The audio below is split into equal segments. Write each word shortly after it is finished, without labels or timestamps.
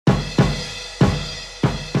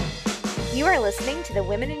You are listening to the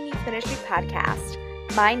Women in Youth Ministry podcast.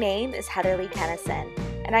 My name is Heather Lee Kennison,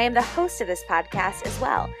 and I am the host of this podcast as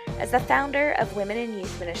well as the founder of Women in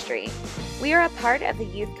Youth Ministry. We are a part of the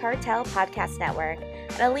Youth Cartel Podcast Network,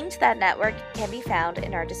 and a link to that network can be found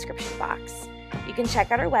in our description box. You can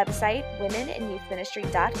check out our website,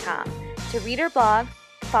 womeninyouthministry.com, to read our blog,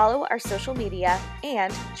 follow our social media,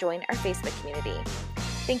 and join our Facebook community.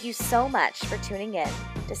 Thank you so much for tuning in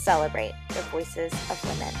to celebrate the voices of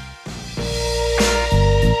women.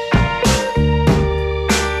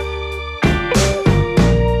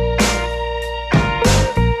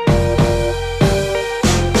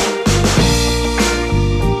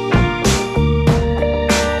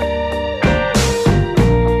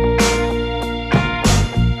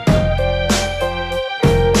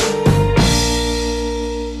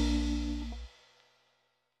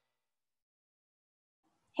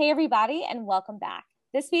 Hey everybody, and welcome back.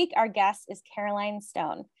 This week, our guest is Caroline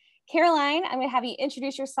Stone. Caroline, I'm going to have you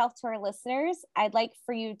introduce yourself to our listeners. I'd like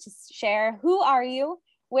for you to share who are you,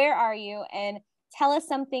 where are you, and tell us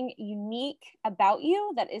something unique about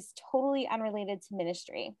you that is totally unrelated to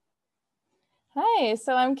ministry. Hi,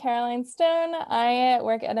 so I'm Caroline Stone. I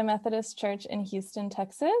work at a Methodist church in Houston,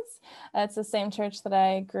 Texas. It's the same church that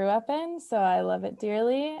I grew up in, so I love it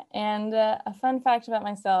dearly. And a fun fact about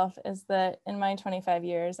myself is that in my 25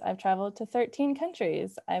 years, I've traveled to 13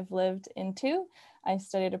 countries. I've lived in 2. I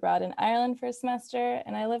studied abroad in Ireland for a semester,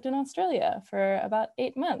 and I lived in Australia for about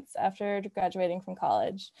 8 months after graduating from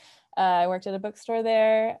college. I worked at a bookstore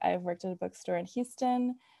there. I've worked at a bookstore in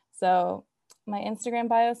Houston. So my Instagram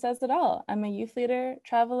bio says it all. I'm a youth leader,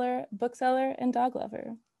 traveler, bookseller, and dog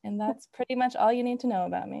lover. And that's pretty much all you need to know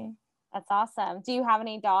about me. That's awesome. Do you have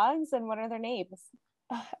any dogs, and what are their names?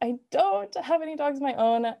 I don't have any dogs of my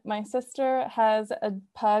own. My sister has a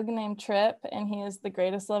pug named Trip, and he is the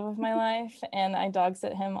greatest love of my life, and I dog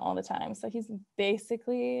sit him all the time. So he's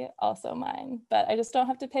basically also mine, but I just don't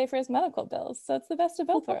have to pay for his medical bills. So it's the best of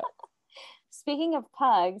both worlds. Speaking of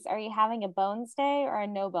pugs, are you having a bones day or a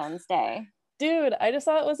no bones day? Dude, I just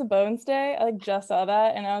thought it was a bones day. I just saw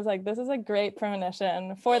that and I was like, this is a great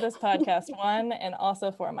premonition for this podcast, one, and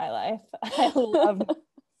also for my life. I love it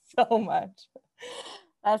so much.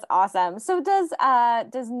 That's awesome. So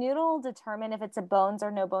does Noodle determine if it's a bones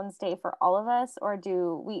or no bones day for all of us, or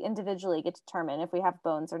do we individually get to determine if we have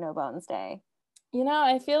bones or no bones day? You know,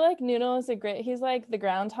 I feel like Noodle is he's like the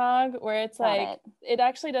groundhog, where it's it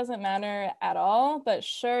actually doesn't matter at all, but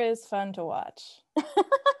sure is fun to watch.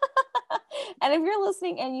 And if you're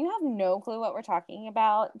listening and you have no clue what we're talking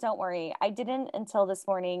about, don't worry. I didn't until this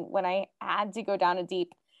morning when I had to go down a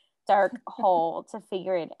deep, dark hole to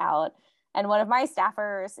figure it out. And one of my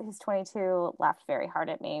staffers, who's 22, laughed very hard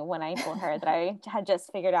at me when I told her that I had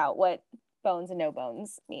just figured out what bones and no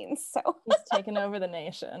bones means. So he's taken over the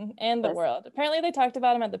nation and the world. Apparently they talked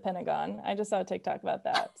about him at the Pentagon. I just saw a TikTok about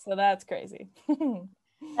that. So that's crazy.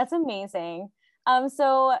 That's amazing.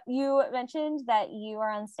 So you mentioned that you are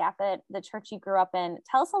on staff at the church you grew up in.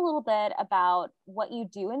 Tell us a little bit about what you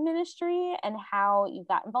do in ministry and how you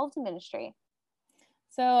got involved in ministry.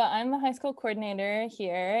 So I'm the high school coordinator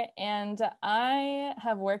here, and I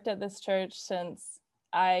have worked at this church since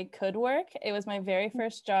I could work. It was my very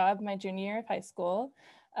first job, my junior year of high school.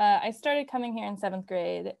 I started coming here in 7th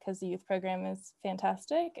grade because the youth program is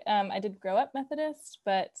fantastic. I did grow up Methodist,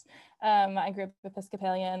 but I grew up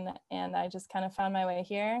Episcopalian, and I just kind of found my way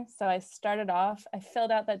here. So I started off, I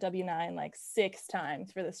filled out that W-9 like 6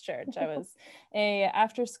 times for this church. I was a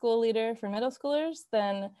after school leader for middle schoolers.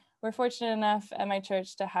 Then we're fortunate enough at my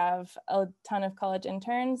church to have a ton of college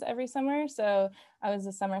interns every summer. So I was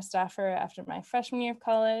a summer staffer after my freshman year of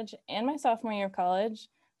college and my sophomore year of college.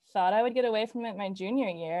 Thought I would get away from it my junior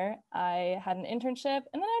year. I had an internship,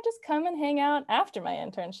 and then I'd just come and hang out after my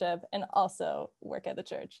internship and also work at the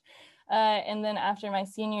church. And then after my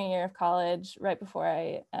senior year of college, right before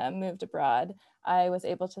I moved abroad, I was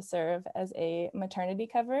able to serve as a maternity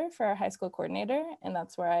cover for our high school coordinator. And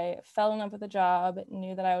that's where I fell in love with the job,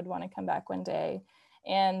 knew that I would want to come back one day.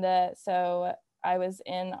 And so I was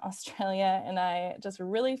in Australia, and I just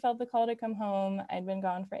really felt the call to come home. I'd been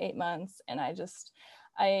gone for 8 months, and I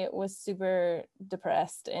was super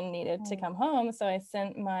depressed and needed to come home. So I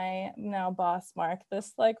sent my now boss, Mark,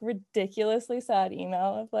 this like ridiculously sad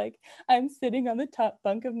email of like, I'm sitting on the top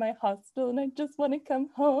bunk of my hostel and I just want to come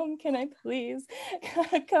home. Can I please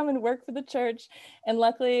come and work for the church? And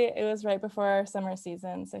luckily it was right before our summer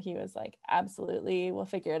season. So he was like, absolutely, we'll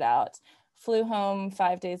figure it out. Flew home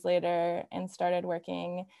 5 days later and started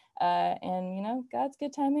working. And, you know, God's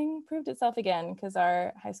good timing proved itself again, because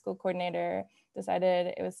our high school coordinator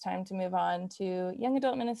decided it was time to move on to young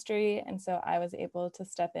adult ministry. And so I was able to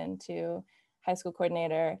step into high school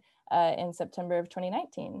coordinator in September of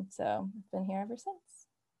 2019. So I've been here ever since.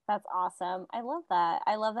 That's awesome. I love that.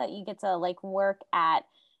 I love that you get to like work at,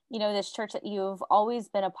 this church that you've always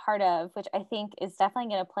been a part of, which I think is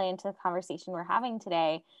definitely going to play into the conversation we're having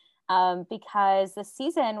today. Because this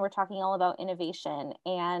season we're talking all about innovation,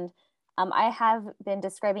 and I have been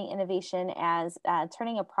describing innovation as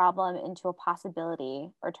turning a problem into a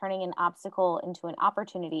possibility, or turning an obstacle into an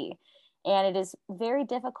opportunity. And it is very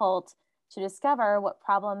difficult to discover what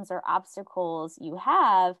problems or obstacles you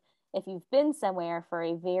have if you've been somewhere for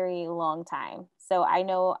a very long time. So I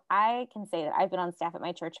know I can say that I've been on staff at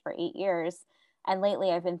my church for 8 years. And lately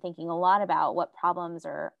I've been thinking a lot about what problems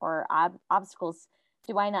or obstacles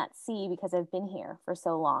do I not see because I've been here for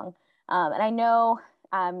so long. And I know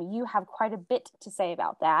you have quite a bit to say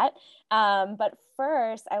about that. But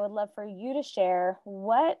first, I would love for you to share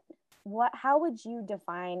how would you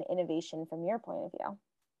define innovation from your point of view?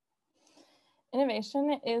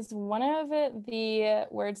 Innovation is one of the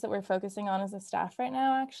words that we're focusing on as a staff right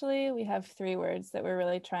now. Actually, we have 3 words that we're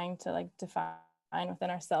really trying to like define within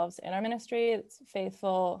ourselves in our ministry. It's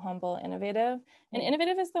faithful, humble, innovative. And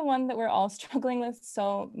innovative is the one that we're all struggling with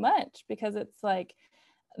so much, because it's like,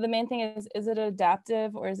 the main thing is it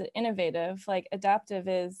adaptive or is it innovative? Like adaptive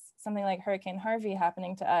is something like Hurricane Harvey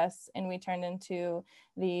happening to us, and we turned into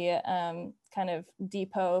the kind of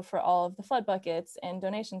depot for all of the flood buckets and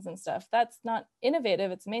donations and stuff. That's not innovative.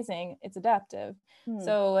 It's amazing. It's adaptive.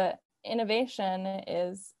 So innovation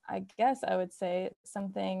is, I guess I would say,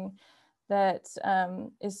 something that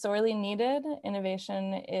is sorely needed.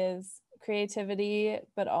 Innovation is creativity,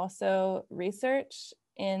 but also research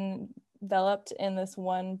enveloped in this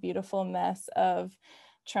one beautiful mess of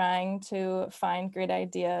trying to find great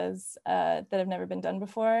ideas that have never been done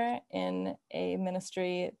before in a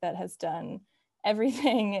ministry that has done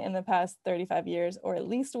everything in the past 35 years, or at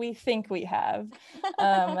least we think we have.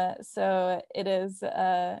 So it is,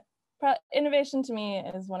 innovation to me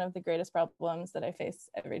is one of the greatest problems that I face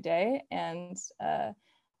every day, and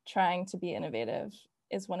trying to be innovative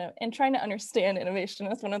is and trying to understand innovation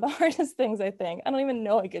is one of the hardest things, I think. I don't even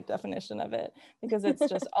know a good definition of it, because it's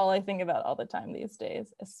just all I think about all the time these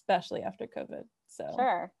days, especially after COVID. So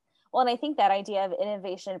sure. Well, and I think that idea of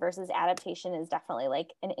innovation versus adaptation is definitely like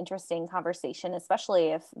an interesting conversation, especially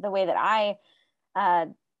if the way that I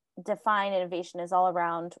define innovation is all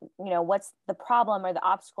around, what's the problem or the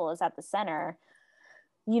obstacle is at the center.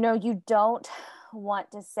 You don't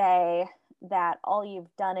want to say that all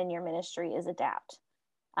you've done in your ministry is adapt.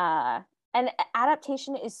 And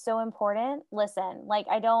adaptation is so important. Listen, like,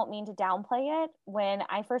 I don't mean to downplay it. When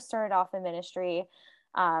I first started off in ministry,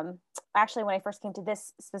 actually, when I first came to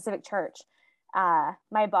this specific church,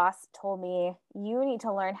 my boss told me, you need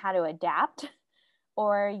to learn how to adapt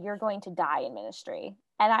or you're going to die in ministry.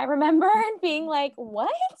 And I remember being like, what?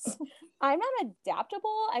 I'm not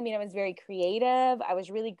adaptable. I mean, I was very creative. I was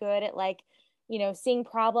really good at seeing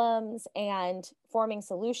problems and forming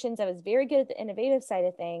solutions. I was very good at the innovative side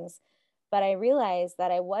of things, but I realized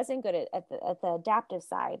that I wasn't good at the adaptive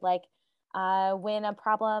side. Like when a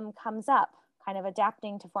problem comes up, kind of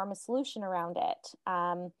adapting to form a solution around it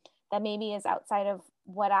that maybe is outside of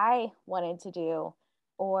what I wanted to do,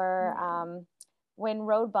 or when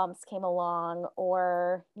road bumps came along,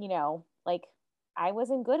 or, I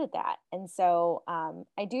wasn't good at that. And so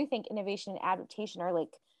I do think innovation and adaptation are like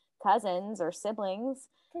cousins or siblings,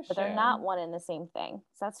 but they're not one and the same thing.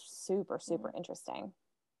 So that's super, super interesting.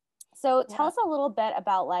 So tell us a little bit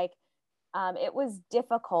about it was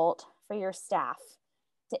difficult for your staff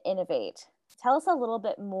to innovate. Tell us a little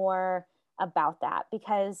bit more about that,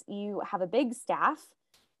 because you have a big staff,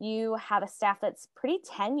 you have a staff that's pretty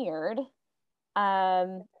tenured,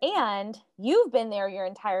 and you've been there your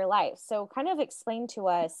entire life. So kind of explain to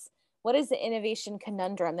us, what is the innovation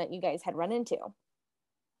conundrum that you guys had run into?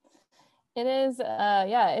 It is,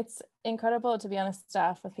 it's incredible to be on a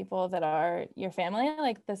staff with people that are your family.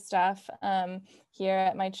 Like the staff here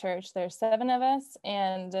at my church, there's 7 of us,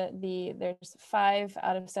 and there's 5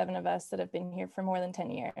 out of 7 of us that have been here for more than 10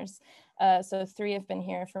 years. So 3 have been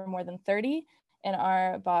here for more than 30, and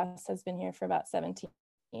our boss has been here for about 17.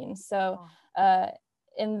 So,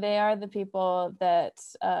 and they are the people that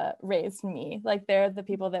raised me. Like they're the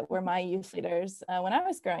people that were my youth leaders when I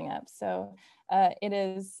was growing up. So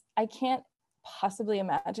I can't possibly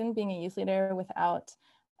imagine being a youth leader without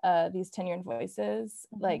these tenured voices,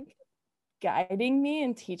 like guiding me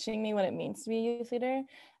and teaching me what it means to be a youth leader.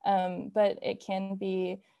 But it can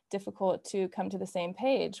be difficult to come to the same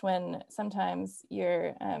page when sometimes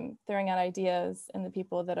you're throwing out ideas, and the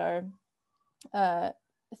people that are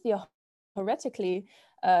theoretically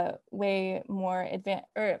way more advanced,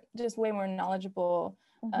 or just way more knowledgeable.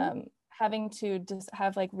 Having to just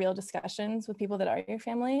have like real discussions with people that are your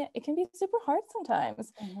family, it can be super hard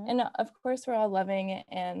sometimes. And of course, we're all loving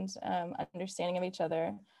and understanding of each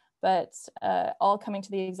other, but all coming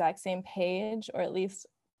to the exact same page, or at least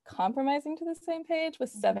compromising to the same page with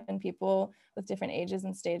 7 people with different ages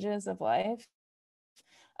and stages of life,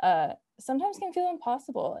 sometimes can feel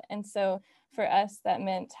impossible. And so for us, that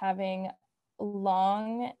meant having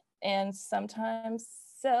long and sometimes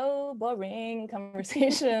so boring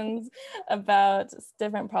conversations about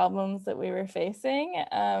different problems that we were facing.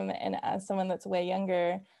 And as someone that's way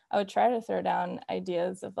younger, I would try to throw down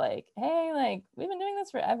ideas of like, hey, like we've been doing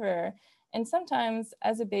this forever. And sometimes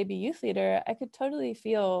as a baby youth leader, I could totally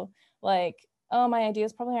feel like, oh, my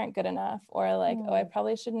ideas probably aren't good enough, or like, oh, I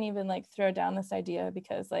probably shouldn't even like throw down this idea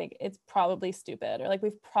because like it's probably stupid, or like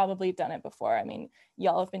we've probably done it before. I mean,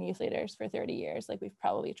 y'all have been youth leaders for 30 years, like we've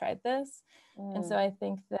probably tried this. And so I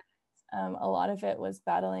think that a lot of it was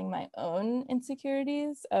battling my own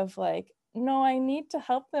insecurities of like, no, I need to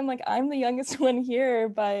help them. Like I'm the youngest one here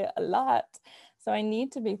by a lot. So I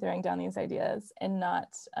need to be throwing down these ideas and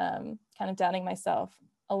not kind of doubting myself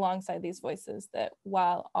alongside these voices that,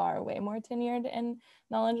 while are way more tenured and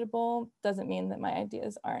knowledgeable, doesn't mean that my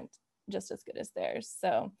ideas aren't just as good as theirs.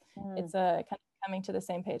 So it's a kind of coming to the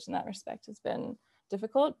same page in that respect has been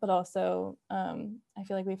difficult, but also I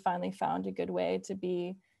feel like we finally found a good way to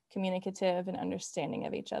be communicative and understanding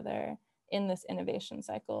of each other in this innovation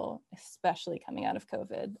cycle, especially coming out of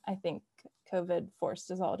COVID. I think COVID forced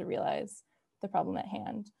us all to realize the problem at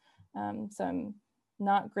hand. So I'm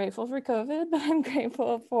not grateful for COVID, but I'm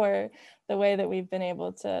grateful for the way that we've been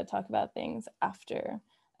able to talk about things after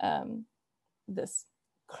this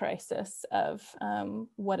crisis of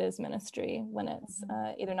what is ministry when it's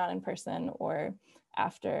either not in person or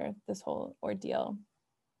after this whole ordeal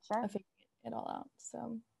of figuring it all out.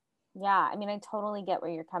 So yeah, I mean, I totally get where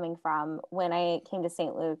you're coming from. When I came to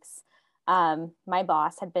St. Luke's, my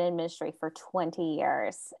boss had been in ministry for 20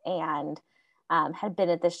 years and had been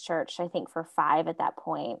at this church, I think, for 5 at that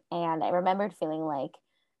point. And I remembered feeling like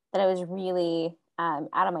that I was really out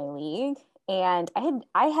of my league. And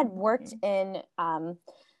I had worked in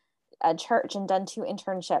a church and done 2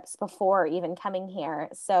 internships before even coming here.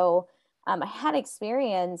 So I had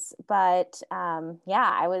experience, but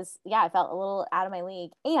I felt a little out of my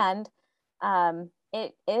league. And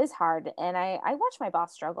it is hard. And I watched my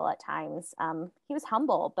boss struggle at times. He was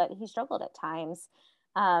humble, but he struggled at times.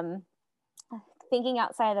 Thinking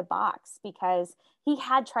outside of the box, because he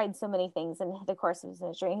had tried so many things in the course of his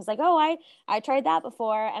ministry. He's like, oh, I tried that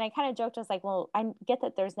before. And I kind of joked, I was like, well, I get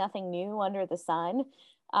that there's nothing new under the sun.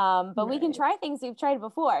 But we can try things we've tried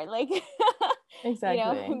before. Like,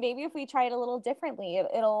 exactly. Maybe if we try it a little differently,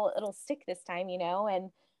 it'll stick this time,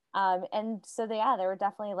 and so there were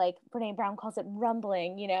definitely, like Brene Brown calls it,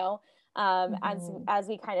 rumbling, as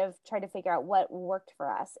we kind of try to figure out what worked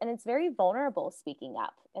for us. And it's very vulnerable speaking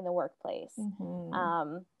up in the workplace,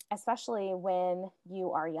 especially when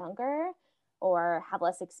you are younger or have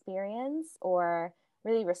less experience or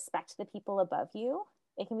really respect the people above you.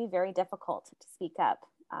 It can be very difficult to speak up.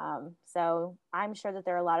 So I'm sure that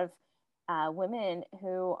there are a lot of women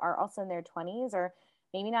who are also in their 20s, or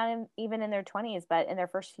maybe not even in their 20s, but in their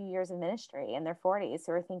first few years of ministry, in their 40s,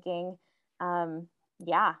 who are thinking,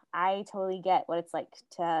 I totally get what it's like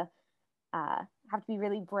to have to be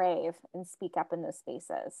really brave and speak up in those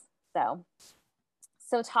spaces.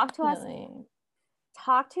 So talk to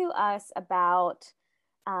us about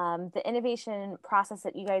the innovation process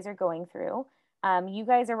that you guys are going through. You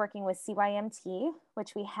guys are working with CYMT,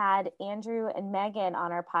 which we had Andrew and Megan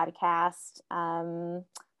on our podcast,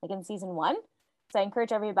 like in season 1. So I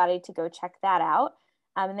encourage everybody to go check that out.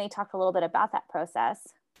 And they talked a little bit about that process.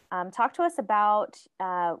 Talk to us about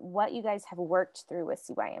what you guys have worked through with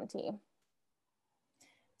CYMT.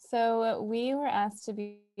 So we were asked to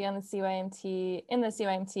be on the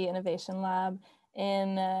CYMT Innovation Lab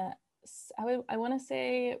in, I want to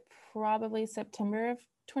say probably September of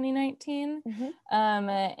 2019.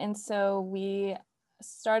 And so we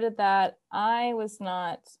started that. I was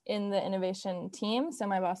not in the innovation team. So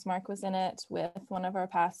my boss, Mark, was in it with one of our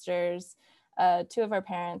pastors, 2 of our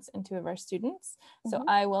parents, and 2 of our students. So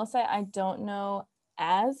I will say I don't know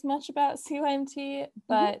as much about CYMT,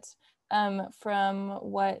 but from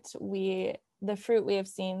what the fruit we have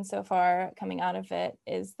seen so far coming out of it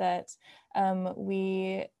is that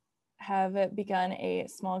we have begun a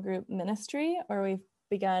small group ministry, or we've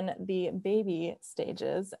begun the baby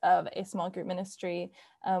stages of a small group ministry.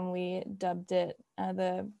 We dubbed it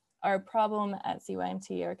our problem at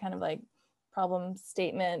CYMT, or kind of like problem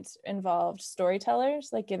statement involved storytellers,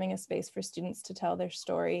 like giving a space for students to tell their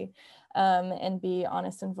story and be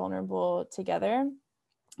honest and vulnerable together.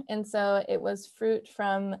 And so it was fruit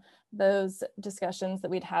from those discussions that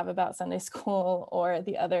we'd have about Sunday school or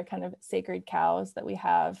the other kind of sacred cows that we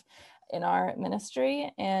have in our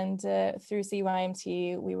ministry. And through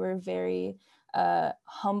CYMT, we were very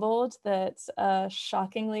humbled that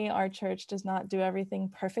shockingly our church does not do everything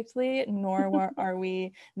perfectly, nor are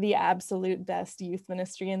we the absolute best youth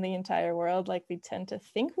ministry in the entire world like we tend to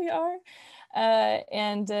think we are.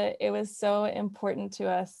 And it was so important to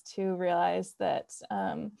us to realize that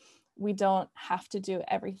we don't have to do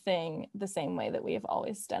everything the same way that we have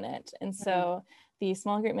always done it. And so the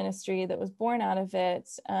small group ministry that was born out of it,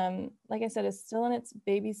 like I said, is still in its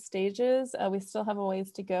baby stages. We still have a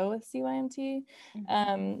ways to go with CYMT,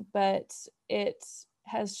 but it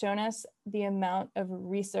has shown us the amount of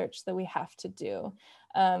research that we have to do.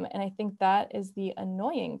 And I think that is the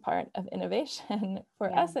annoying part of innovation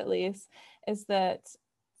for us, at least, is that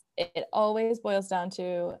it always boils down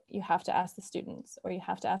to you have to ask the students or you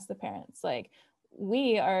have to ask the parents. Like,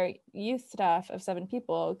 we, our youth staff of 7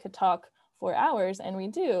 people, could talk for hours, and we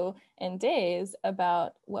do, in days,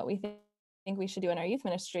 about what we think we should do in our youth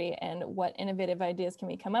ministry and what innovative ideas can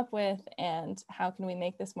we come up with and how can we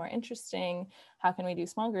make this more interesting, how can we do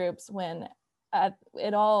small groups, when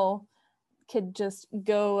it all could just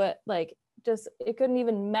go like, just, it couldn't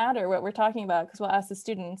even matter what we're talking about, because we'll ask the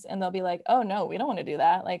students and they'll be like, oh no, we don't want to do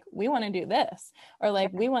that, like we want to do this, or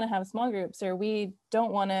like we want to have small groups, or we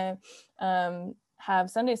don't want to have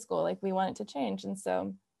Sunday school, like we want it to change. And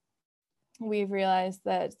so we've realized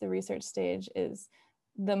that the research stage is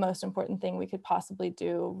the most important thing we could possibly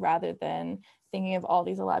do, rather than thinking of all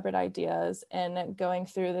these elaborate ideas and going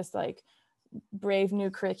through this like brave new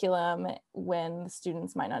curriculum when the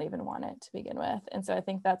students might not even want it to begin with. And so I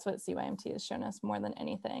think that's what CYMT has shown us more than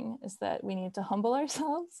anything, is that we need to humble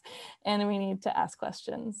ourselves and we need to ask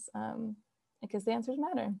questions because the answers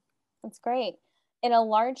matter. That's great. In a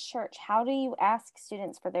large church, how do you ask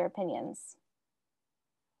students for their opinions?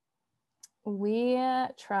 We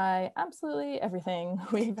try absolutely everything.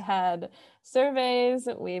 We've had surveys,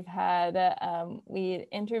 we've had,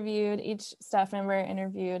 each staff member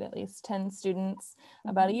interviewed at least 10 students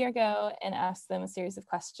about a year ago and asked them a series of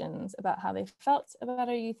questions about how they felt about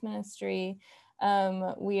our youth ministry.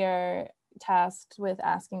 We are tasked with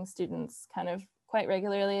asking students kind of quite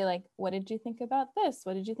regularly, like, what did you think about this?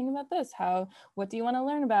 What did you think about this? What do you want to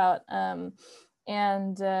learn about?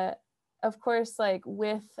 And of course, like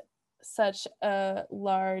with such a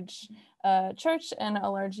large church and a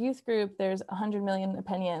large youth group, there's 100 million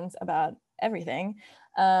opinions about everything.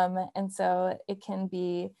 And so it can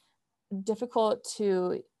be difficult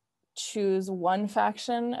to choose one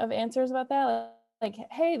faction of answers about that. Like,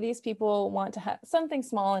 hey, these people want to have something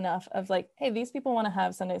small enough of like, hey, these people want to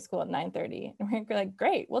have Sunday school at 9:30. And we're like,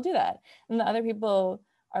 great, we'll do that. And the other people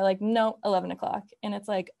are like, no, 11 o'clock. And it's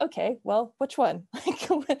like, okay, well, which one? Like,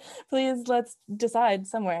 please, let's decide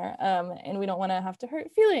somewhere. And we don't want to have to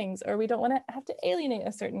hurt feelings, or we don't want to have to alienate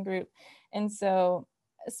a certain group. And so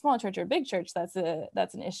a small church or big church, that's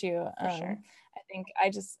an issue. For sure. I think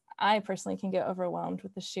I personally can get overwhelmed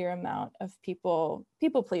with the sheer amount of people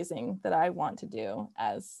pleasing that I want to do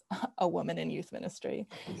as a woman in youth ministry.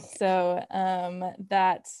 So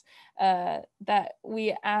that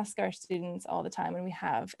we ask our students all the time, and we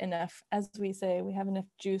have enough, as we say, we have enough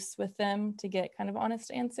juice with them to get kind of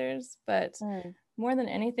honest answers. But more than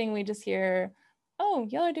anything, we just hear, oh,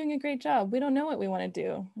 y'all are doing a great job. We don't know what we want to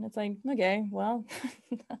do. And it's like, okay, well,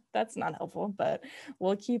 that's not helpful, but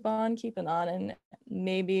we'll keep on keeping on, and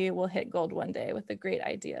maybe we'll hit gold one day with a great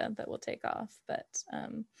idea that will take off. But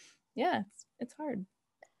yeah, it's hard.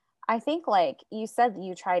 I think, like you said, that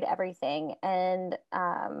you tried everything, and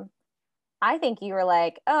I think you were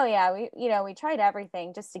like, oh yeah, we tried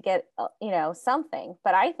everything just to get something.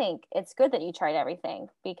 But I think it's good that you tried everything,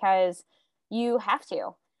 because you have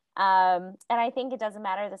to. And I think it doesn't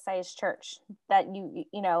matter the size church that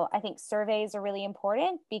I think surveys are really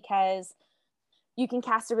important, because you can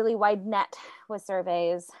cast a really wide net with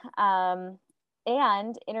surveys. And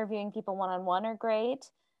interviewing people one-on-one are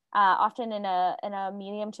great. Often in a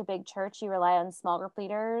medium to big church, you rely on small group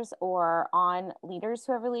leaders or on leaders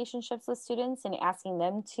who have relationships with students, and asking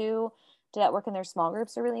them to do that work in their small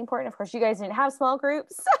groups are really important. Of course, you guys didn't have small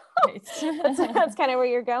groups, so that's kind of where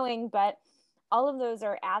you're going. But all of those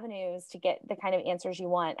are avenues to get the kind of answers you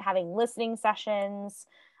want. Having listening sessions.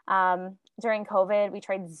 During COVID, we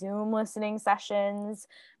tried Zoom listening sessions.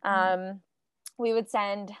 We would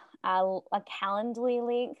send a Calendly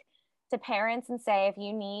link to parents and say, if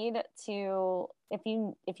you need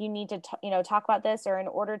to talk about this, or in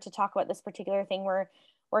order to talk about this particular thing we're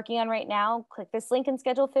working on right now, click this link and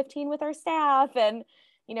schedule 15 with our staff. And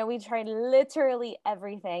we tried literally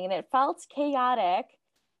everything, and it felt chaotic,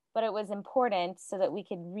 but it was important so that we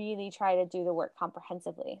could really try to do the work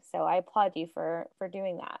comprehensively. So I applaud you for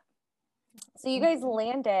doing that. So you guys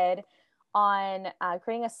landed on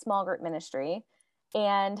creating a small group ministry,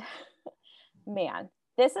 and man,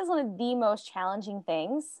 this is one of the most challenging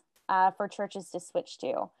things for churches to switch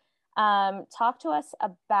to. Talk to us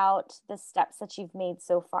about the steps that you've made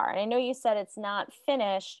so far. And I know you said it's not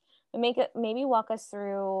finished, but maybe walk us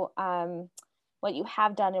through what you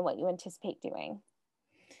have done and what you anticipate doing.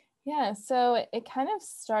 Yeah, so it kind of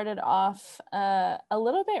started off a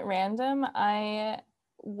little bit random.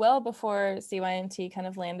 Well before CYMT kind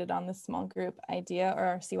of landed on the small group idea, or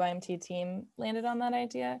our CYMT team landed on that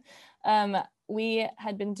idea, we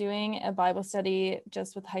had been doing a Bible study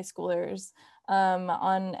just with high schoolers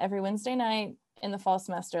on every Wednesday night in the fall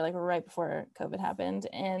semester, like right before COVID happened.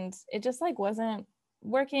 And it just like wasn't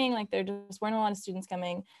working. Like there just weren't a lot of students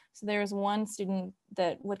coming. So there was one student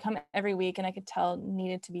that would come every week, and I could tell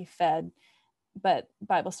needed to be fed, but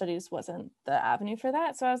Bible study just wasn't the avenue for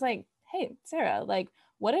that. So I was like, hey, Sarah, like,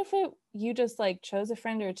 what if you just like chose a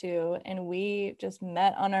friend or two and we just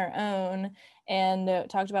met on our own and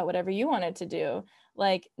talked about whatever you wanted to do?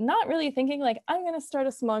 Like, not really thinking like, I'm going to start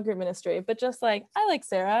a small group ministry, but just like, I like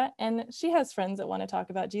Sarah and she has friends that want to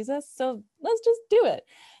talk about Jesus. So let's just do it.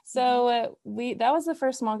 So that was the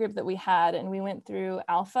first small group that we had, and we went through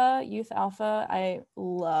Alpha, Youth Alpha. I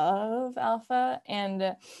love Alpha.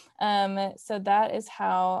 And so that is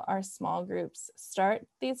how our small groups start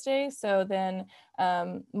these days. So then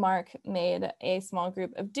Mark made a small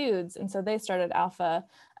group of dudes, and so they started Alpha.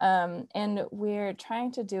 And we're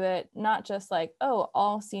trying to do it not just like, oh,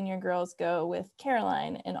 all senior girls go with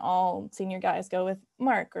Caroline and all senior guys go with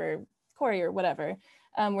Mark or Corey or whatever.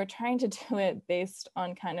 We're trying to do it based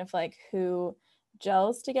on kind of like who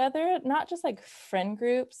gels together, not just like friend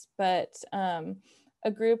groups, but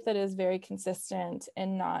a group that is very consistent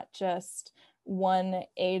and not just one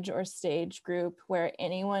age or stage group where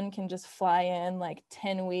anyone can just fly in like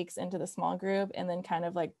 10 weeks into the small group and then kind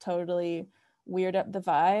of like totally weird up the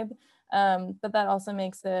vibe. But that also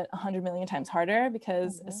makes it 100 million times harder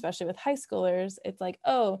because especially with high schoolers, it's like,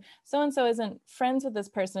 oh, so-and-so isn't friends with this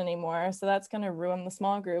person anymore. So that's going to ruin the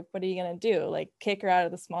small group. What are you going to do? Like kick her out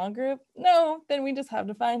of the small group? No, then we just have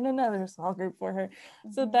to find another small group for her.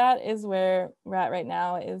 So that is where we're at right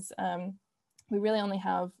now is we really only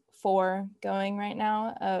have 4 going right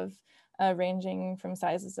now of ranging from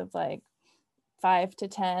sizes of like 5 to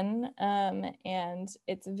 10. And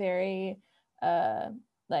it's very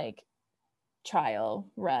like trial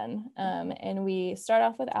run. And we start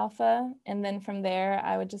off with Alpha, and then from there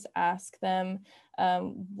I would just ask them,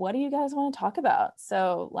 what do you guys want to talk about?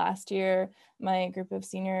 So last year my group of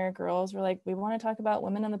senior girls were like, we want to talk about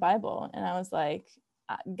women in the Bible. And I was like,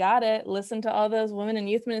 got it. Listen to all those women in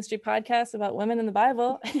youth ministry podcasts about women in the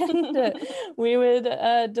Bible. And we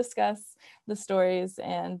would discuss the stories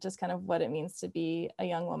and just kind of what it means to be a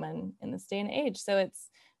young woman in this day and age. So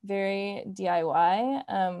it's very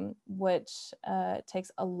DIY, which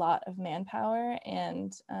takes a lot of manpower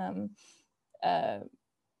and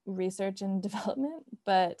research and development.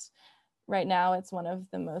 But right now, it's one of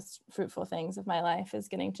the most fruitful things of my life is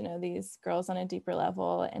getting to know these girls on a deeper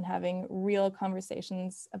level and having real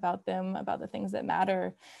conversations about them, about the things that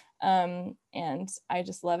matter. And I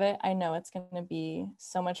just love it. I know it's going to be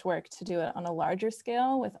so much work to do it on a larger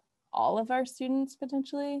scale with all of our students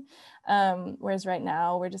potentially. Whereas right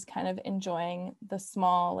now we're just kind of enjoying the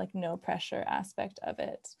small, like no pressure aspect of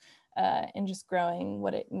it and just growing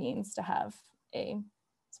what it means to have a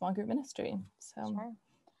small group ministry. So sure.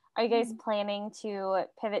 Are you guys planning to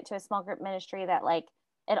pivot to a small group ministry that like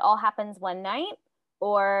it all happens one night,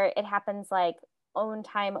 or it happens like own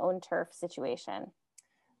time, own turf situation?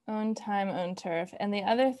 Own time, own turf. And the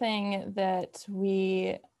other thing that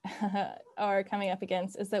we are coming up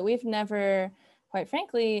against is that we've never, quite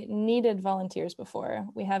frankly, needed volunteers before.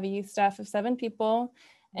 We have a youth staff of 7 people,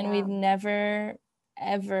 and we've never,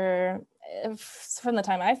 ever, from the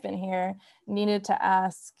time I've been here, needed to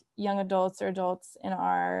ask young adults or adults in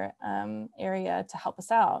our area to help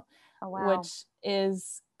us out, which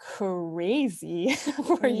is crazy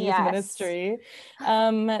for youth ministry.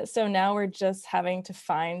 So now we're just having to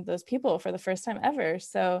find those people for the first time ever.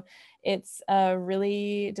 So it's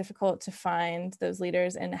really difficult to find those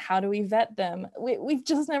leaders, and how do we vet them? We've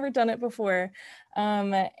just never done it before,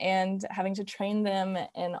 and having to train them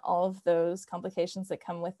and all of those complications that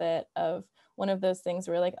come with it of one of those things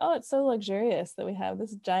where we're like, oh, it's so luxurious that we have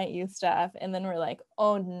this giant youth staff. And then we're like,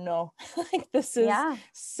 oh no, like this is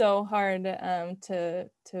so hard to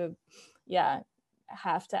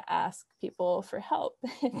have to ask people for help.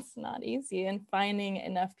 It's not easy, and finding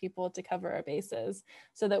enough people to cover our bases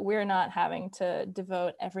so that we're not having to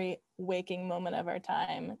devote every waking moment of our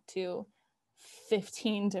time to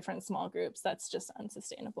 15 different small groups. That's just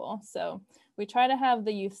unsustainable. So we try to have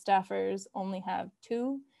the youth staffers only have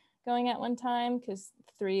 2 going at one time, because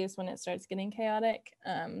 3 is when it starts getting chaotic.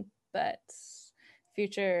 But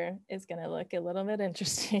future is going to look a little bit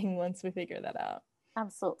interesting once we figure that out.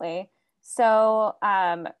 Absolutely. So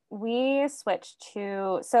we switched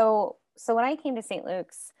to, so when I came to St.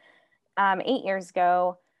 Luke's 8 years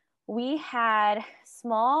ago, we had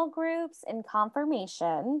small groups in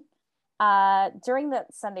confirmation during the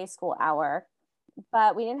Sunday school hour,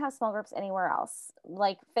 but we didn't have small groups anywhere else.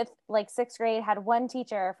 Like 6th grade had 1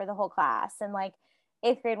 teacher for the whole class, and like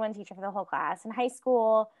 8th grade 1 teacher for the whole class. In high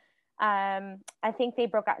school, I think they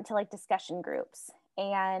broke out into like discussion groups.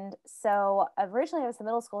 And so originally I was the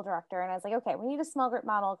middle school director, and I was like, okay, we need a small group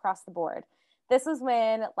model across the board. This was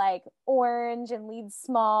when like Orange and Lead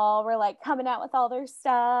Small were like coming out with all their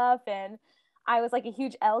stuff, and I was like a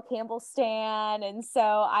huge Elle Campbell stan, and so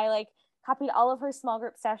I like copied all of her small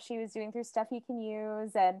group stuff she was doing through Stuff You Can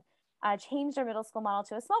Use, and changed our middle school model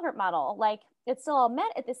to a small group model. Like it still all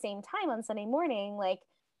met at the same time on Sunday morning, like,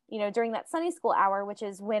 you know, during that Sunday school hour, which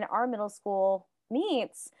is when our middle school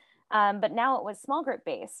meets. But now it was small group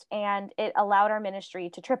based, and it allowed our ministry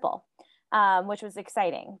to triple, which was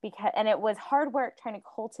exciting, and it was hard work trying to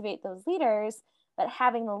cultivate those leaders, but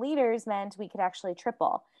having the leaders meant we could actually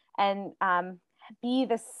triple and be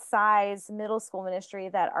the size middle school ministry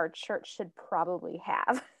that our church should probably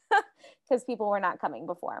have, because people were not coming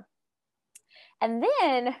before. And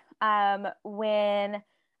then when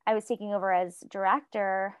I was taking over as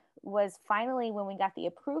director was finally when we got the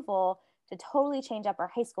approval to totally change up our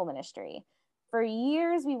high school ministry. For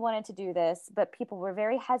years, we wanted to do this, but people were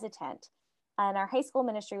very hesitant. And our high school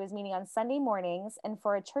ministry was meeting on Sunday mornings. And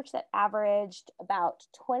for a church that averaged about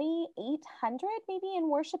 2,800 maybe in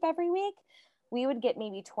worship every week, we would get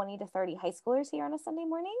maybe 20 to 30 high schoolers here on a Sunday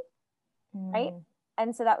morning, right?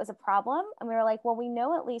 And so that was a problem. And we were like, well, we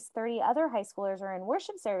know at least 30 other high schoolers are in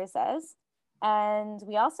worship services. And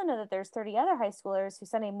we also know that there's 30 other high schoolers who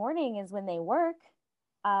Sunday morning is when they work.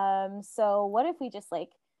 So what if we just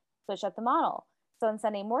like switch up the model? So on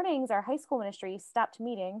Sunday mornings, our high school ministry stopped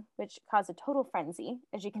meeting, which caused a total frenzy,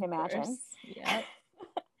 as you can imagine. Yeah.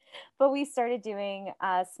 But we started doing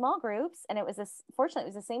small groups, and fortunately,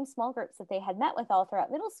 it was the same small groups that they had met with all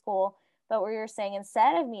throughout middle school. But we were saying,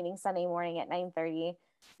 instead of meeting Sunday morning at 9:30,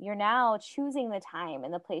 you're now choosing the time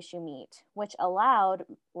and the place you meet, which allowed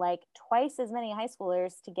like twice as many high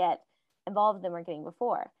schoolers to get involved than we're getting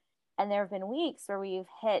before. And there have been weeks where we've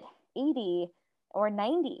hit 80 or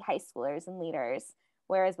 90 high schoolers and leaders,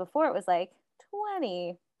 whereas before it was like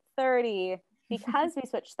 20, 30, because we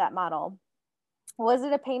switched that model. Was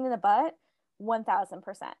it a pain in the butt?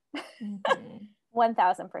 1,000%.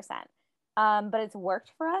 1,000%. But it's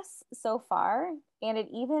worked for us so far. And it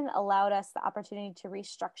even allowed us the opportunity to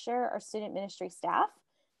restructure our student ministry staff.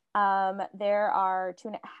 There are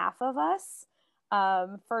 2.5 of us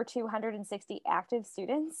for 260 active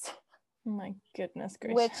students. Oh my goodness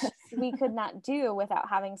gracious. Which we could not do without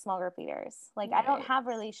having small group leaders. Like right. I don't have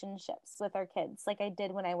relationships with our kids like I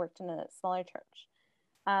did when I worked in a smaller church.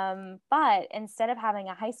 But instead of having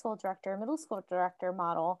a high school director, middle school director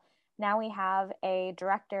model, now we have a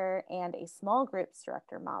director and a small groups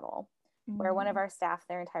director model, where one of our staff,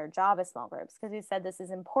 their entire job is small groups, because we said this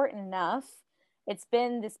is important enough. It's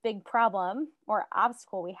been this big problem or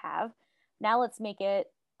obstacle we have. Now let's make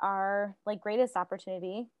it our like greatest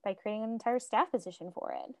opportunity by creating an entire staff position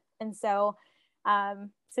for it. And so like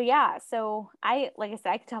I said,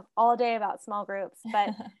 I could talk all day about small groups,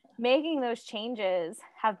 but making those changes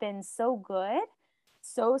have been so good,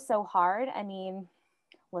 so hard. I mean,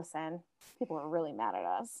 listen, people are really mad at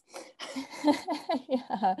us.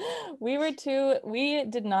 Yeah, we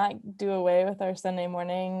did not do away with our Sunday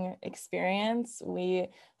morning experience. We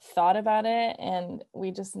thought about it, and we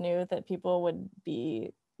just knew that people would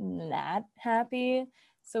be not happy.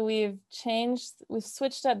 So we've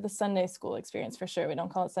switched up the Sunday school experience for sure. We don't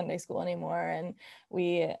call it Sunday school anymore. And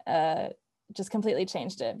we just completely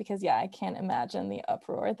changed it because, I can't imagine the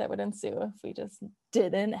uproar that would ensue if we just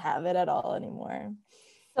didn't have it at all anymore.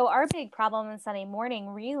 So our big problem on Sunday morning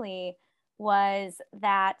really was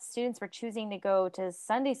that students were choosing to go to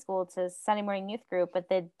Sunday school, to Sunday morning youth group, but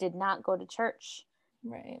they did not go to church.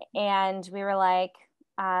 Right. And we were like,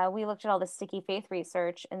 we looked at all the Sticky Faith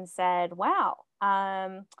research and said, wow,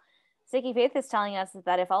 Sticky Faith is telling us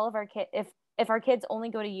that if all of our if our kids only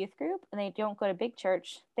go to youth group and they don't go to big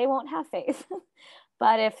church, they won't have faith.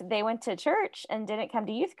 But if they went to church and didn't come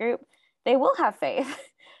to youth group, they will have faith.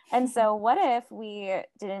 And so what if we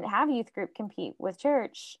didn't have youth group compete with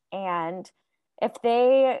church? And if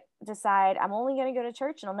they decide, I'm only going to go to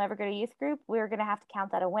church and I'll never go to youth group, we're going to have to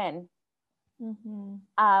count that a win.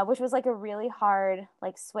 Which was like a really hard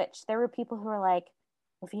like switch. There were people who were like,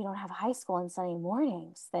 if you don't have high school on Sunday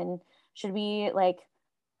mornings, then should we like,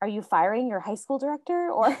 are you firing your high school director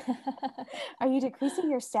or are you decreasing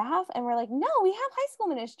your staff? And we're like, no, we have high school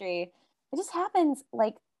ministry. It just happens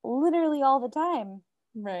like literally all the time.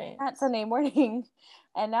 Right. At Sunday morning.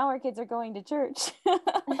 And now our kids are going to church.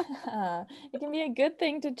 It can be a good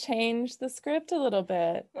thing to change the script a little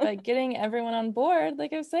bit, like getting everyone on board.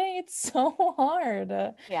 Like I was saying, it's so hard.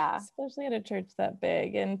 Yeah. Especially at a church that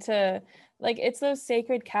big. And to like, it's those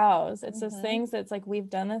sacred cows. It's those things that's like, we've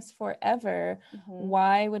done this forever.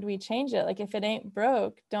 Why would we change it? Like, if it ain't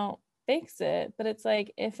broke, don't fix it. But it's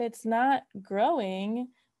like, if it's not growing,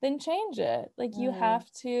 then change it. Like you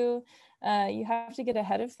have to get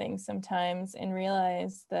ahead of things sometimes and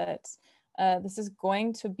realize that this is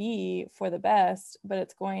going to be for the best, but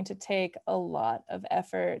it's going to take a lot of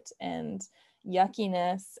effort and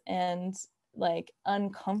yuckiness and like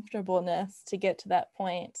uncomfortableness to get to that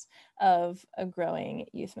point of a growing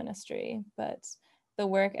youth ministry. But the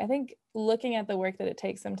work, I think looking at the work that it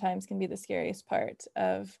takes sometimes can be the scariest part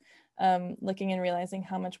of looking and realizing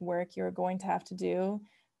how much work you're going to have to do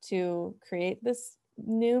to create this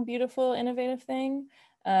new, beautiful, innovative thing,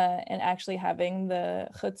 and actually having the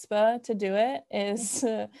chutzpah to do it is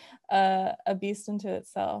a beast unto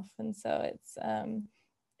itself. And so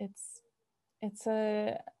it's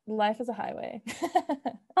a life is a highway.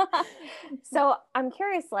 So I'm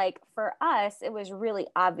curious, like for us, it was really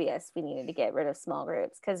obvious we needed to get rid of small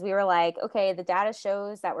groups because we were like, okay, the data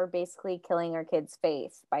shows that we're basically killing our kids'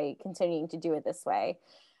 faith by continuing to do it this way.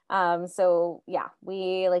 So yeah,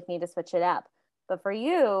 we like need to switch it up. But for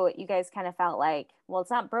you, you guys kind of felt like, well,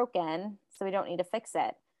 it's not broken, so we don't need to fix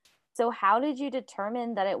it. So how did you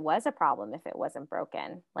determine that it was a problem if it wasn't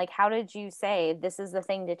broken? Like, how did you say this is the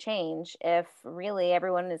thing to change if really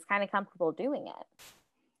everyone is kind of comfortable doing it?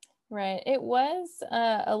 Right. It was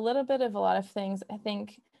a little bit of a lot of things. I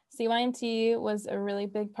think CYNT was a really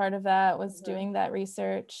big part of that, was doing that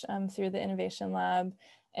research through the Innovation Lab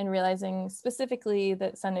and realizing specifically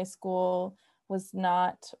that Sunday school was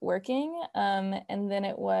not working. And then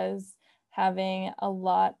it was having a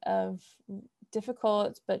lot of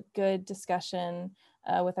difficult but good discussion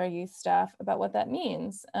with our youth staff about what that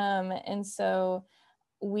means. And so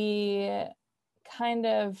we kind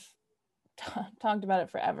of talked about it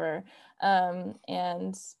forever.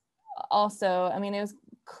 And also, I mean, it was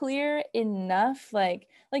clear enough, like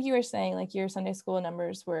you were saying, like your Sunday school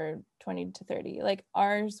numbers were 20 to 30, like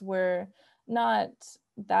ours were not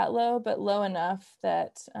that low, but low enough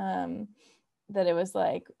that that it was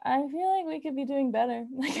like, I feel like we could be doing better.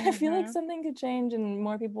 Like I feel like something could change and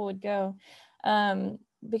more people would go,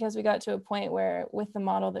 because we got to a point where with the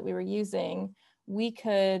model that we were using, we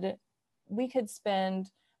could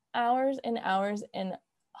spend hours and hours and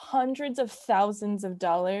hundreds of thousands of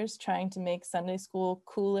dollars trying to make Sunday school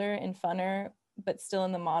cooler and funner, but still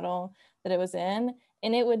in the model that it was in,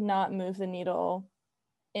 and it would not move the needle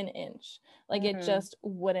an inch. Like it just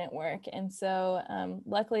wouldn't work. And so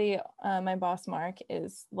luckily my boss Mark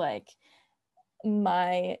is like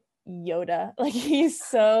my Yoda. Like he's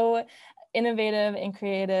so innovative and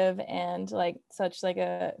creative and like such like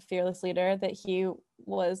a fearless leader that he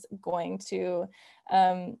was going to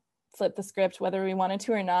flip the script whether we wanted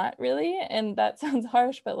to or not, really. And that sounds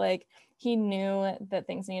harsh, but like he knew that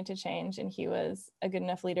things needed to change, and he was a good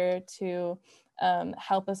enough leader to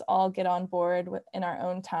help us all get on board in our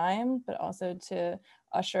own time, but also to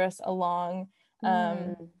usher us along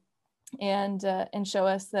and show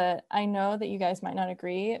us that I know that you guys might not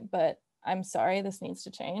agree, but I'm sorry, this needs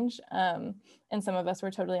to change. And some of us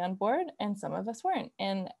were totally on board and some of us weren't.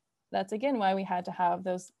 And that's again why we had to have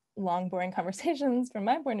those long, boring conversations from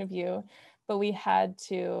my point of view. But we had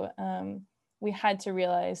to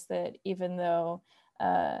realize that even though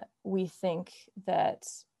we think that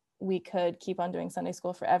we could keep on doing Sunday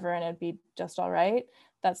school forever and it'd be just all right,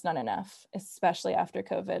 that's not enough, especially after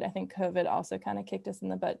COVID. I think COVID also kind of kicked us in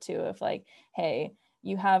the butt too, of like, hey,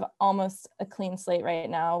 you have almost a clean slate right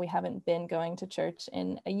now. We haven't been going to church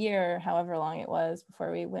in a year, however long it was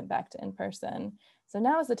before we went back to in person. So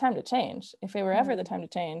now is the time to change. If it were ever the time to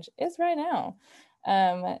change, it's right now.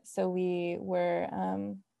 So we were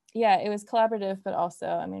yeah, it was collaborative, but also,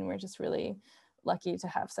 I mean, we're just really lucky to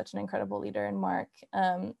have such an incredible leader in Mark,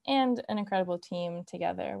 and an incredible team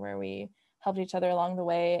together where we helped each other along the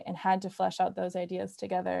way and had to flesh out those ideas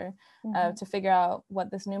together to figure out what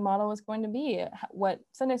this new model was going to be, what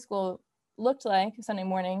Sunday school looked like, Sunday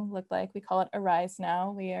morning looked like. We call it Arise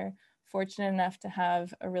now. We are fortunate enough to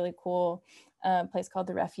have a really cool place called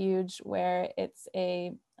The Refuge, where it's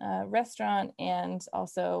a restaurant, and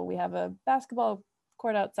also we have a basketball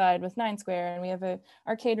court outside with 9 Square, and we have a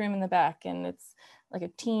arcade room in the back, and it's like a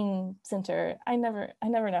teen center. I never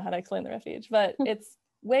know how to explain The Refuge, but it's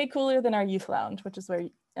way cooler than our youth lounge, which is where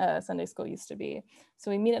Sunday school used to be. So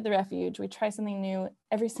we meet at The Refuge. We try something new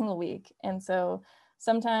every single week, and so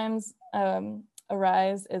sometimes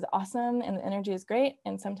Arise is awesome and the energy is great,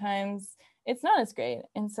 and sometimes it's not as great.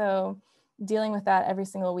 And so dealing with that every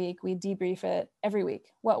single week, we debrief it every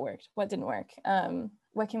week. What worked? What didn't work?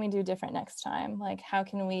 What can we do different next time? Like, how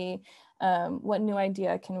can we, what new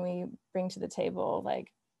idea can we bring to the table?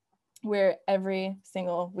 Like, we're every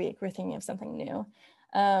single week, we're thinking of something new.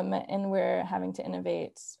 And we're having to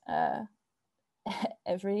innovate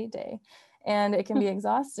every day. And it can be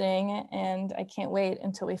exhausting, and I can't wait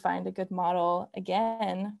until we find a good model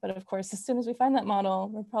again. But of course, as soon as we find that model,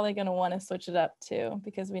 we're probably going to want to switch it up too,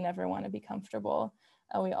 because we never want to be comfortable.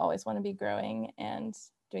 We always want to be growing and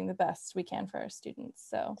doing the best we can for our students.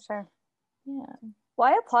 So sure. Yeah.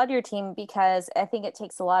 Well, I applaud your team, because I think it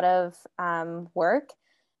takes a lot of work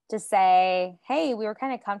to say, hey, we were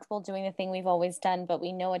kind of comfortable doing the thing we've always done, but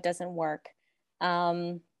we know it doesn't work.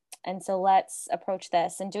 And so let's approach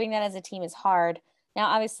this. And doing that as a team is hard. Now,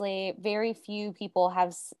 obviously, very few people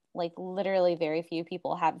have, like literally very few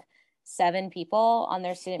people have 7 people on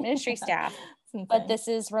their student ministry staff. But this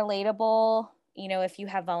is relatable. You know, if you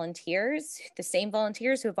have volunteers, the same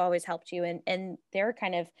volunteers who have always helped you, and they're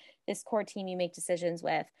kind of this core team you make decisions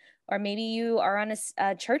with, or maybe you are on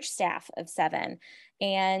a church staff of 7,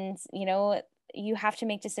 and, you know, you have to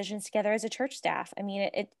make decisions together as a church staff. I mean,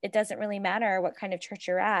 it doesn't really matter what kind of church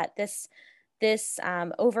you're at. This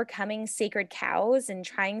overcoming sacred cows and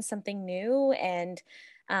trying something new, and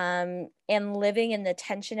living in the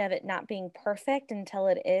tension of it not being perfect until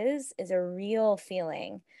it is a real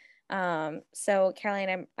feeling. So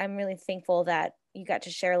Caroline, I'm really thankful that you got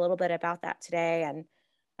to share a little bit about that today, and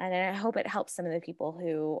I hope it helps some of the people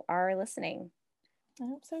who are listening. I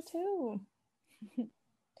hope so too.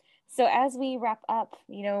 So as we wrap up,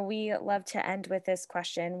 you know, we love to end with this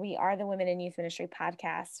question. We are the Women in Youth Ministry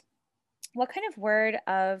podcast. What kind of word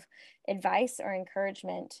of advice or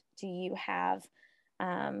encouragement do you have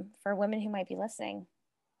for women who might be listening?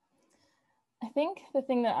 I think the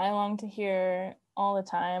thing that I long to hear all the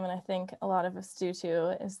time, and I think a lot of us do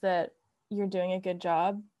too, is that you're doing a good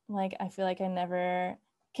job. Like, I feel like I never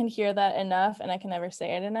can hear that enough, and I can never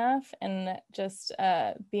say it enough. And just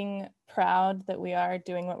being proud that we are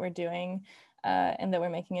doing what we're doing, and that we're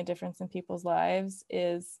making a difference in people's lives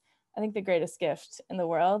is, I think, the greatest gift in the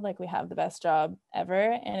world. Like, we have the best job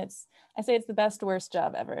ever, and I say it's the best, worst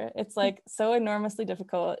job ever. It's like so enormously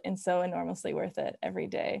difficult and so enormously worth it every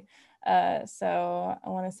day. So I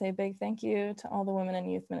want to say a big thank you to all the women in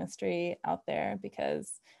youth ministry out there,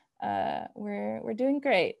 because we're doing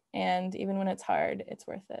great, and even when it's hard, it's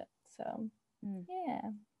worth it. So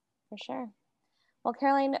yeah, for sure. Well,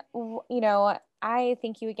 Caroline, you know, I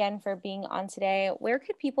thank you again for being on today. Where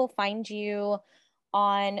could people find you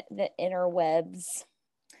on the interwebs?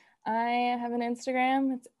 I have an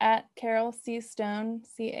Instagram. It's at Carol C. Stone,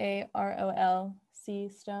 Carol C.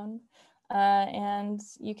 Stone. And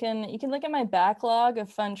you can look at my backlog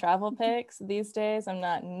of fun travel pics. These days, I'm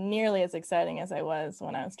not nearly as exciting as I was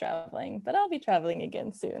when I was traveling, but I'll be traveling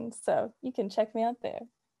again soon. So you can check me out there.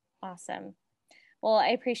 Awesome. Well, I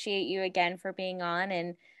appreciate you again for being on,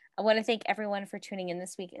 and I want to thank everyone for tuning in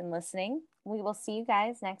this week and listening. We will see you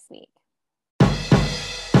guys next week.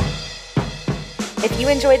 If you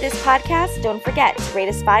enjoyed this podcast, don't forget to rate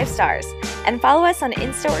us 5 stars and follow us on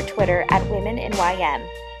Insta or Twitter at WomenInYM.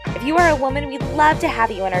 If you are a woman, we'd love to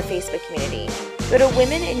have you in our Facebook community. Go to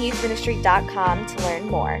womeninYouthMinistry.com to learn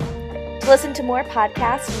more. To listen to more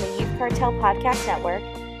podcasts from the Youth Cartel Podcast Network,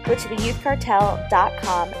 go to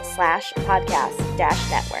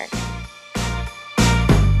theyouthcartel.com/podcast-network.